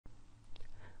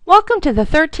Welcome to the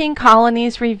 13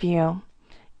 Colonies Review.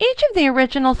 Each of the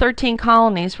original 13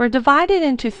 colonies were divided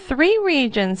into 3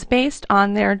 regions based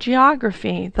on their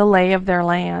geography, the lay of their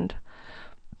land.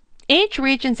 Each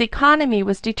region's economy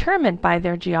was determined by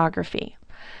their geography.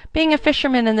 Being a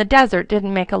fisherman in the desert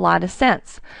didn't make a lot of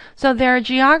sense, so their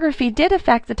geography did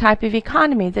affect the type of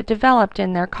economy that developed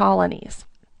in their colonies.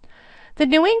 The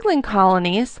New England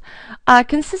colonies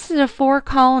consisted of 4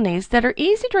 colonies that are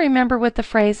easy to remember with the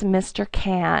phrase Mr.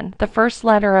 Can, the first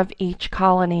letter of each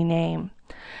colony name: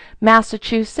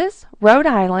 Massachusetts, Rhode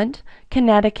Island,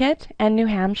 Connecticut, and New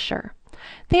Hampshire.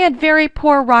 They had very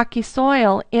poor rocky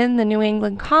soil in the New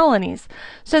England colonies,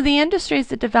 so the industries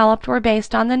that developed were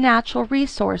based on the natural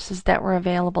resources that were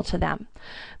available to them.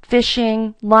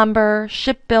 Fishing, lumber,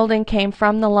 shipbuilding came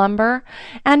from the lumber,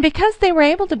 and because they were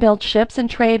able to build ships and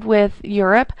trade with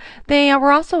Europe, they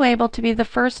were also able to be the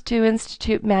first to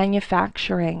institute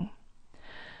manufacturing.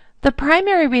 The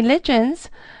primary religions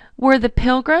were the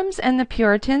Pilgrims and the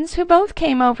Puritans, who both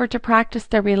came over to practice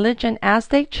their religion as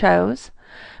they chose.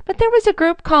 But there was a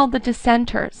group called the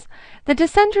Dissenters. The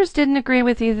Dissenters didn't agree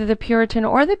with either the Puritan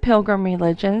or the Pilgrim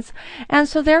religions, and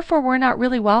so therefore were not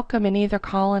really welcome in either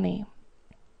colony.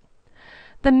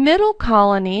 The middle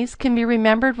colonies can be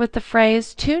remembered with the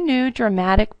phrase 2 new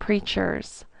dramatic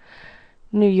preachers: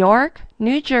 New York,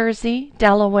 New Jersey,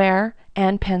 Delaware,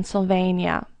 and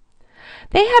Pennsylvania.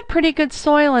 They had pretty good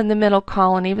soil in the middle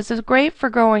colony. It was great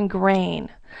for growing grain.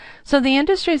 So the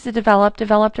industries that developed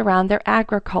around their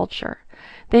agriculture.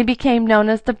 They became known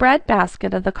as the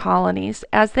breadbasket of the colonies,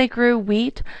 as they grew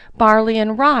wheat, barley,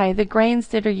 and rye, the grains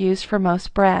that are used for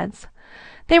most breads.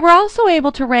 They were also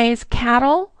able to raise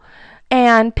cattle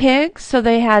and pigs, so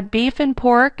they had beef and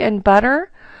pork and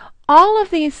butter. All of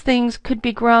these things could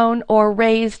be grown or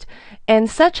raised in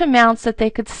such amounts that they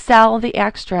could sell the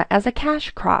extra as a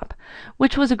cash crop,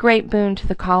 which was a great boon to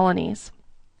the colonies.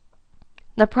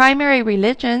 The primary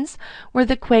religions were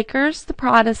the Quakers, the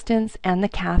Protestants, and the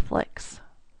Catholics.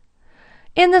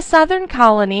 In the southern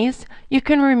colonies, you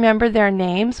can remember their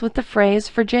names with the phrase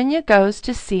Virginia goes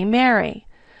to see Mary.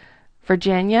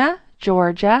 Virginia,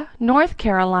 Georgia, North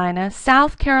Carolina,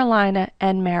 South Carolina,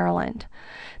 and Maryland.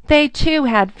 They too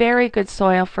had very good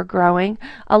soil for growing,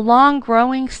 a long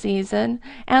growing season,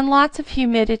 and lots of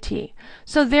humidity,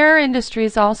 so their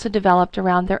industries also developed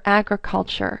around their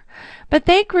agriculture. But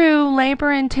they grew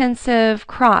labor-intensive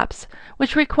crops,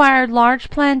 which required large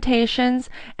plantations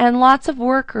and lots of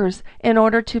workers in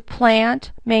order to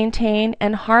plant, maintain,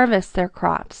 and harvest their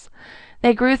crops.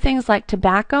 They grew things like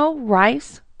tobacco,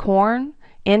 rice, corn,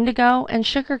 indigo, and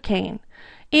sugarcane.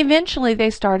 Eventually they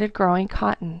started growing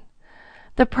cotton.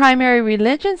 The primary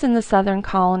religions in the southern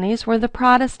colonies were the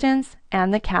Protestants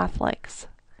and the Catholics.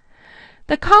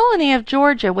 The colony of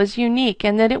Georgia was unique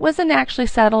in that it wasn't actually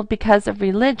settled because of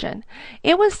religion.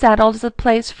 It was settled as a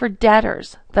place for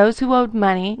debtors, those who owed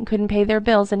money and couldn't pay their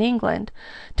bills in England,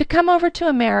 to come over to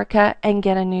America and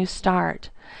get a new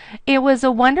start. It was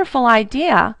a wonderful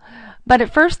idea, but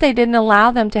at first they didn't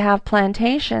allow them to have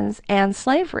plantations and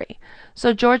slavery,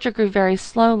 so Georgia grew very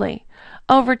slowly.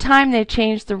 Over time they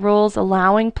changed the rules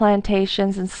allowing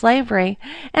plantations and slavery,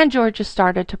 and Georgia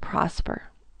started to prosper.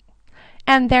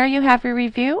 And there you have your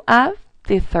review of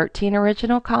the 13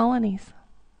 original colonies.